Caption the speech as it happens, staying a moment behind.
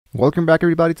Welcome back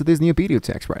everybody to this new video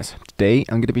to Express. Today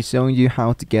I'm going to be showing you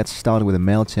how to get started with a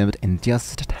Mailchimp in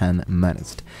just 10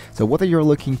 minutes. So whether you're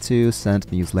looking to send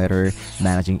a newsletter,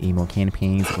 managing email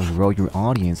campaigns, or grow your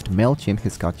audience, Mailchimp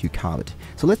has got you covered.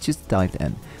 So let's just dive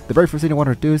in. The very first thing I want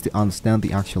to do is to understand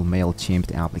the actual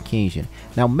Mailchimp application.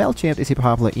 Now Mailchimp is a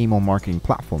popular email marketing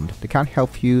platform that can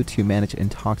help you to manage and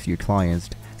talk to your clients,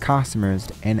 customers,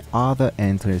 and other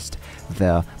interested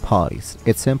parties.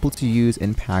 It's simple to use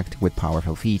and packed with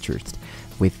powerful features.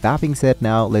 With that being said,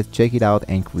 now let's check it out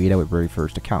and create our very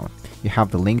first account. You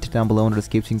have the link down below in the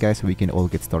description, guys, so we can all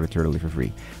get started totally for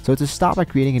free. So to start by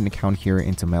creating an account here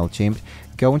into Mailchimp,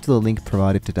 go into the link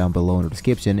provided down below in the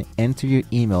description, enter your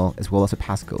email as well as a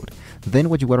passcode. Then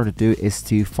what you want to do is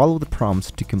to follow the prompts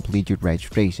to complete your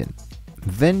registration.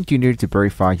 Then you need to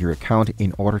verify your account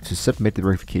in order to submit the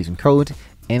verification code,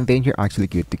 and then you're actually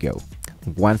good to go.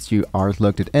 Once you are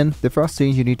logged in, the first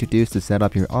thing you need to do is to set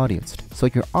up your audience. So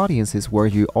your audience is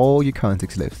where all your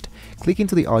contacts live. Click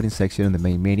into the audience section in the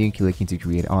main menu and click into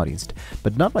create audience,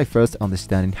 but not by first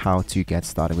understanding how to get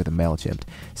started with a Mailchimp.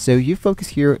 So you focus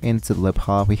here into the left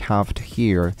hub. We have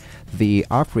here the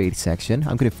operate section.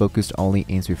 I'm going to focus only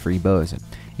into free version.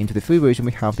 Into the free version,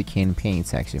 we have the campaign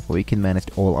section where we can manage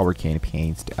all our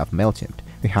campaigns of Mailchimp.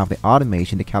 We have the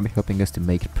automation that can be helping us to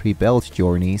make pre-built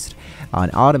journeys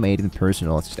and automated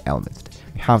personalized elements.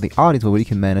 We have the audit where we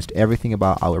can manage everything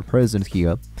about our presence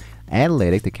here.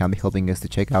 Analytics that can be helping us to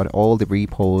check out all the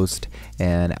reposts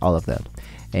and all of that.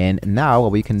 And now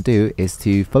what we can do is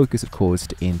to focus, of course,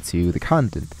 into the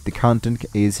content. The content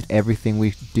is everything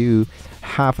we do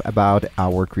have about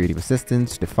our creative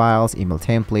assistants, the files, email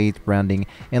template, branding,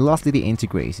 and lastly the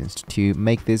integrations. To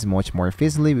make this much more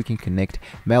efficiently, we can connect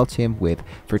Mailchimp with,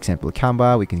 for example,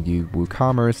 Canva. We can use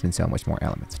WooCommerce and so much more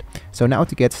elements. So now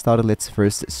to get started, let's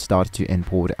first start to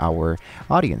import our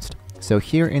audience. So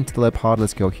here into the left part,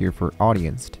 let's go here for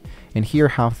audience, and here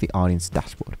have the audience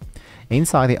dashboard.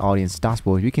 Inside the audience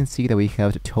dashboard, you can see that we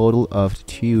have a total of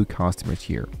 2 customers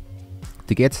here.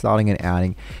 To get started and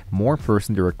adding more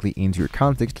person directly into your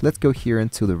context, let's go here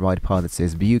into the right part that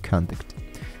says view context.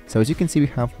 So as you can see, we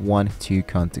have 2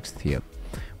 contexts here.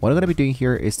 What I'm going to be doing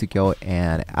here is to go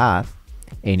and add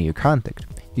a new contact.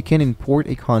 You can import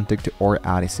a contact or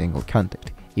add a single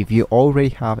contact. If you already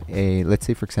have a, let's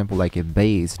say for example, like a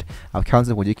base of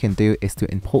content, what you can do is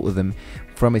to import them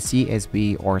from a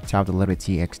CSV or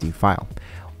 .txt file.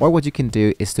 Or what you can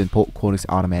do is to import quotes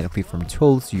automatically from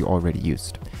tools you already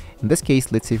used. In this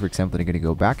case, let's say for example, I'm going to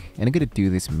go back and I'm going to do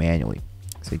this manually.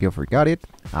 So you go for got it,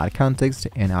 add context,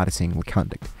 and add a single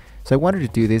contact. So I wanted to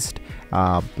do this,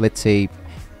 let's say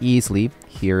easily.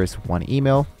 Here is one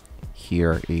email,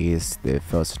 here is the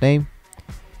first name,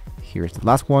 here's the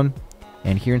last one.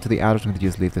 And here into the address, I'm going to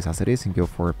just leave this as it is and go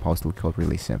for a postal code,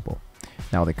 really simple.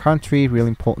 Now the country, really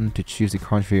important to choose the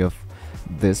country of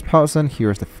this person.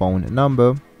 Here's the phone number.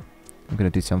 I'm going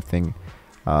to do something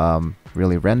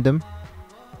really random.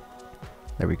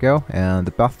 There we go. And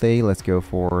the birthday, let's go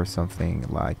for something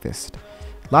like this.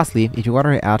 Lastly, if you want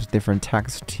to add different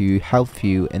text to help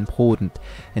you important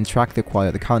and track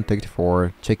the contact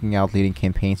for checking out leading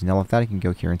campaigns and all of that, you can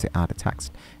go here into add a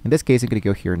text. In this case, I'm going to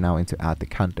go here now into add the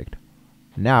contact.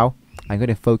 Now I'm going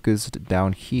to focus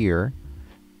down here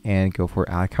and go for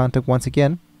add contact once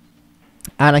again,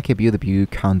 and I can view the view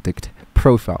contact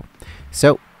profile.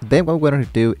 So then what we're going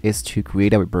to do is to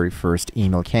create our very first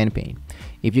email campaign.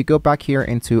 If you go back here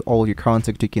into all your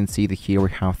contact, you can see that here we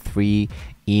have 3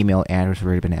 email addresses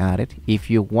already been added. If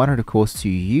you wanted, of course, to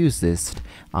use this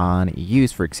on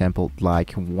use, for example,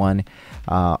 like one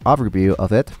overview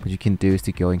of it, what you can do is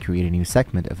to go and create a new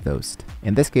segment of those.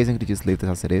 In this case, I'm going to just leave this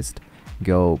as it is.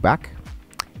 Go back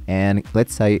and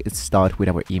let's say it's start with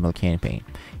our email campaign.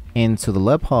 Into the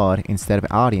left part, instead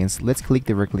of audience, let's click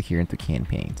directly here into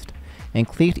campaigns and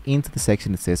click into the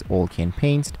section that says all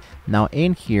campaigns. Now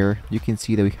in here you can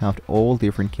see that we have all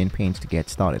different campaigns to get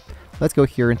started. Let's go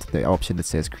here into the option that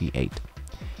says create.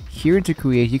 Here into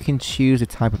create, you can choose the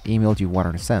type of email you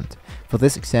want to send. For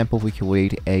this example, we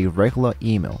create a regular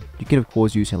email. You can of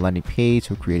course use a landing page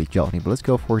or create a journey, but let's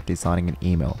go for designing an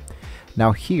email.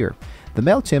 Now here, the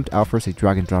Mailchimp offers a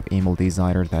drag and drop email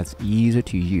designer that's easy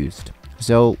to use.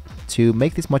 So to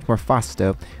make this much more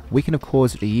faster, we can of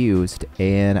course use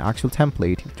an actual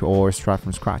template or start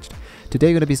from scratch. Today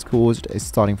we're going to be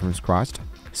starting from scratch.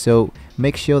 So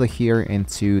make sure that here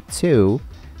into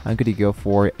I'm going to go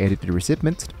for edit the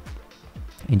recipient,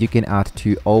 and you can add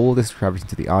to all the subscribers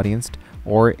into the audience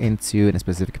or into a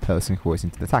specific person who is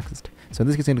into the text. So in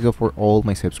this case, I'm going to go for all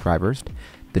my subscribers,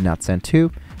 the not send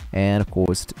to. And of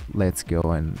course, let's go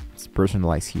and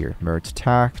personalize here. Merge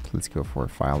text. Let's go for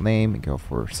file name and go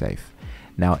for save.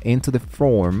 Now into the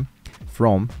it's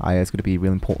going to be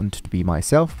really important to be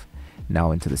myself.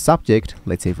 Now into the subject,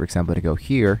 let's say for example to go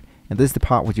here, and this is the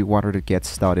part where you want to get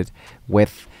started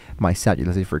with my subject.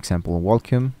 Let's say for example,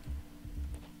 welcome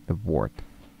aboard.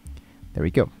 There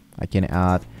we go. I can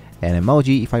add an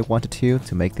emoji if I wanted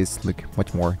to make this look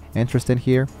much more interesting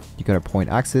here. You got a point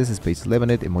access, space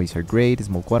limited, emojis are great,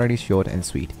 small quantity, short and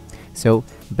sweet. So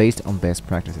based on best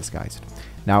practices, guys.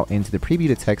 Now into the preview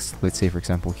the text, let's say for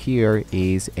example here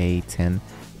is a 10%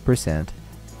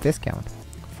 discount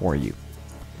for you.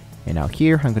 And now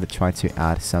here I'm going to try to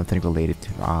add something related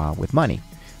to, with money,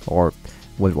 or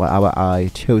with what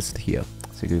I chose here.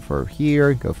 So go for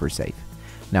here, go for save.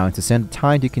 Now into send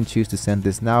time, you can choose to send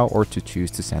this now or to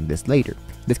choose to send this later.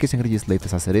 In this case I'm going to just leave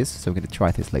this as it is, so I'm going to try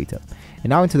this later. And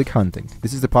now into the content.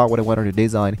 This is the part where I wanted to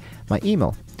design my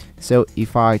email. So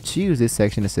if I choose this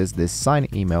section that says this sign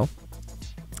email,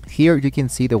 here you can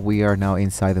see that we are now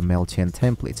inside the Mailchimp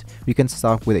template. You can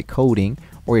start with a coding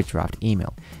or a draft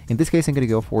email. In this case I'm going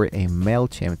to go for a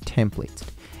Mailchimp template.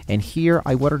 And here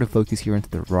I wanted to focus here into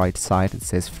the right side. It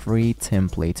says free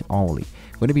template only.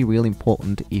 Going to be really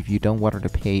important if you don't want to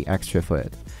pay extra for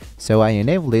it. So I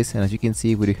enable this, and as you can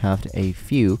see we do have a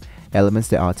few elements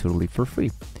that are totally for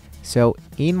free. So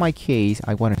in my case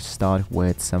I want to start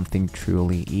with something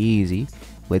truly easy.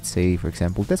 Let's say for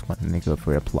example this one, and then go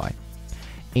for apply.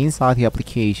 Inside the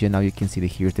application now you can see that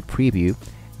here's the preview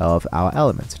of our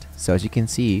elements. So as you can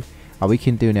see, what we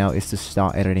can do now is to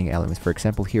start editing elements. For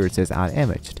example, here it says add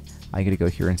image. I'm going to go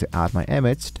here and to add my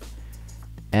image,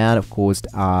 and of course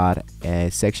add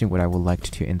a section where I would like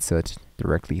to insert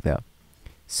directly there.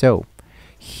 So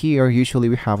here usually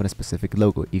we have a specific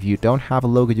logo. If you don't have a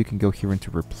logo, you can go here and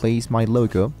to replace my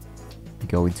logo,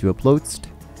 go into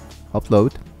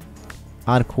upload,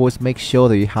 and of course make sure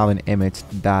that you have an image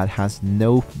that has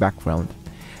no background,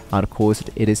 and of course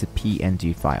it is a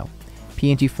PNG file.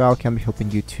 PNG file can be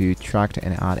helping you to track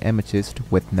and add images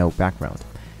with no background.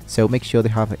 So make sure they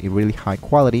have a really high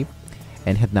quality,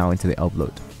 and head now into the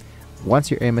upload. Once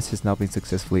your image has now been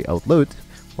successfully uploaded,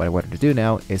 what I wanted to do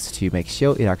now is to make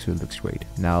sure it actually looks great.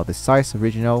 Now the size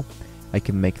original, I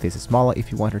can make this smaller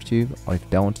if you wanted to, or if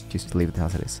don't, just leave it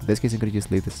as it is. In this case I'm going to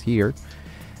just leave this here,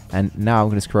 and now I'm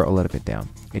going to scroll a little bit down.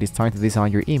 It is time to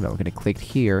design your email. I'm going to click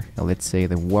here, and let's say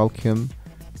the welcome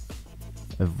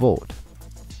vote,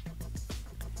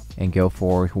 and go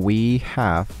for we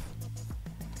have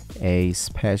a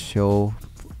special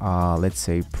let's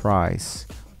say price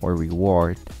or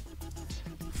reward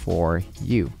for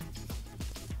you,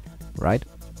 right?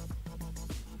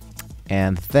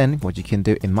 And then what you can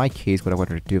do, in my case what I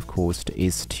wanted to do of course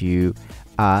is to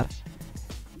add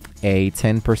a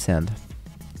 10%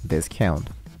 discount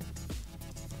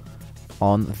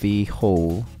on the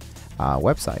whole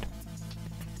website.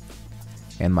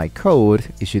 And my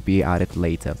code, it should be added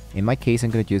later. In my case I'm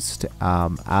going to just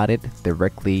add it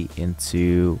directly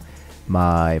into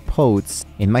my posts.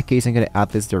 In my case I'm going to add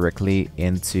this directly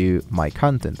into my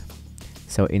content.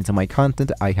 So into my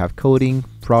content I have coding,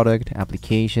 product,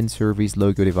 application, service,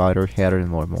 logo, divider, header, and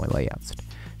more layouts.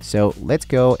 So let's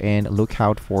go and look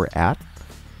out for add,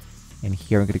 and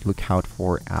here I'm going to look out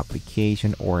for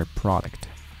application or product.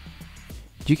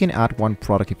 You can add one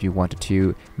product if you wanted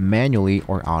to, manually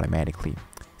or automatically.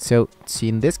 So see,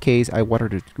 in this case I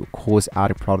wanted to of course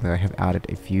add a product that I have added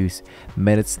a few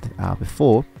minutes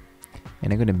before,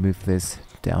 and I'm going to move this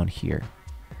down here.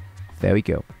 There we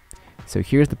go. So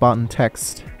here's the button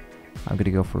text. I'm going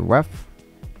to go for ref,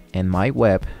 and my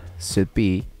web should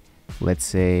be, let's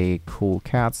say,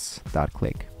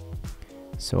 coolcats.click.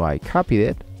 So I copied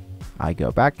it, I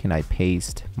go back and I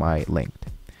paste my link.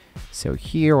 So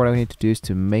here what I need to do is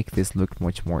to make this look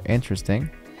much more interesting.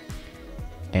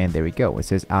 And there we go. It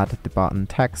says add the button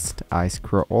text. I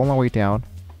scroll all the way down,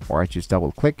 or I just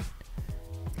double click.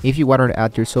 If you wanted to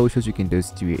add your socials, you can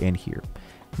just do it in here.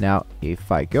 Now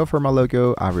if I go for my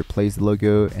logo, I replace the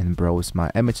logo and browse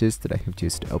my images that I have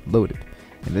just uploaded.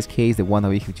 In this case, the one that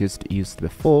we have just used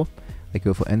before, I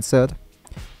go for insert,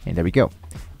 and there we go.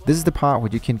 This is the part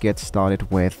where you can get started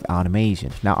with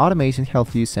automation. Now automation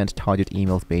helps you send target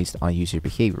emails based on user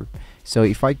behavior. So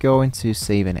if I go into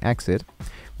save and exit,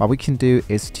 what we can do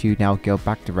is to now go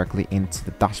back directly into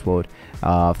the dashboard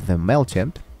of the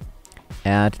Mailchimp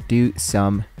and do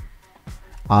some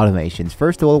automations.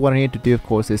 First of all, what I need to do of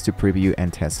course is to preview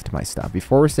and test my stuff.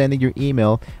 Before sending your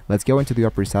email, let's go into the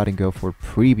upper side and go for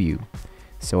preview.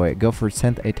 So I go for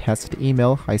send a test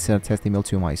email. I send a test email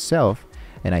to myself,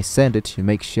 and I send it to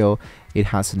make sure it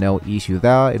has no issue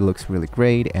there. It looks really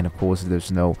great, and of course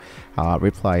there's no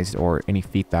replies or any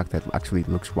feedback that actually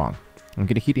looks wrong. I'm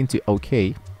gonna hit into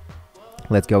OK.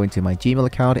 let's go into my Gmail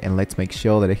account and let's make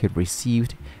sure that I have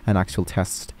received an actual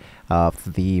test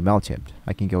of the Mailchimp.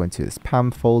 I can go into the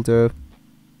spam folder,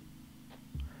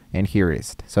 and here it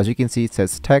is. So as you can see, it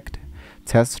says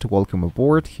test, welcome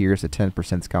aboard. Here's a 10%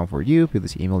 discount for you.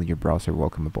 Please email your browser,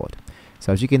 welcome aboard.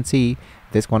 So as you can see,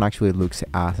 this one actually looks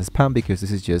as a spam because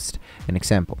this is just an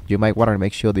example. You might want to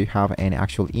make sure that you have an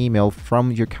actual email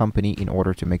from your company in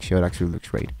order to make sure it actually looks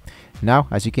great. Now,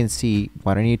 as you can see,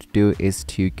 what I need to do is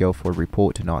to go for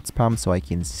report not spam so I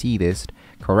can see this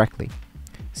correctly.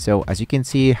 So as you can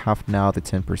see, I have now the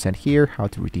 10% here, how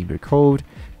to redeem your code,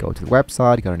 go to the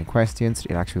website, got any questions,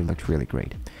 it actually looked really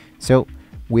great. So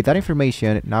with that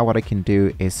information, now what I can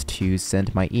do is to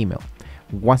send my email.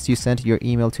 Once you send your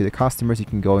email to the customers, you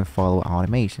can go and follow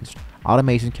automations.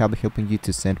 Automations can be helping you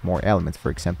to send more elements,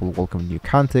 for example, welcome new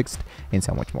context, and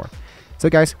so much more. So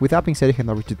guys, with that being said, you can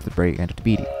now reach to the very end of the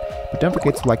video. But don't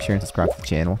forget to like, share, and subscribe to the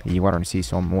channel if you want to see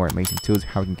some more amazing tools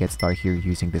how you can get started here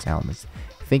using these elements.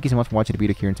 Thank you so much for watching the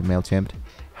video here into Mailchimp.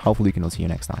 Hopefully we can see you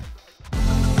next time.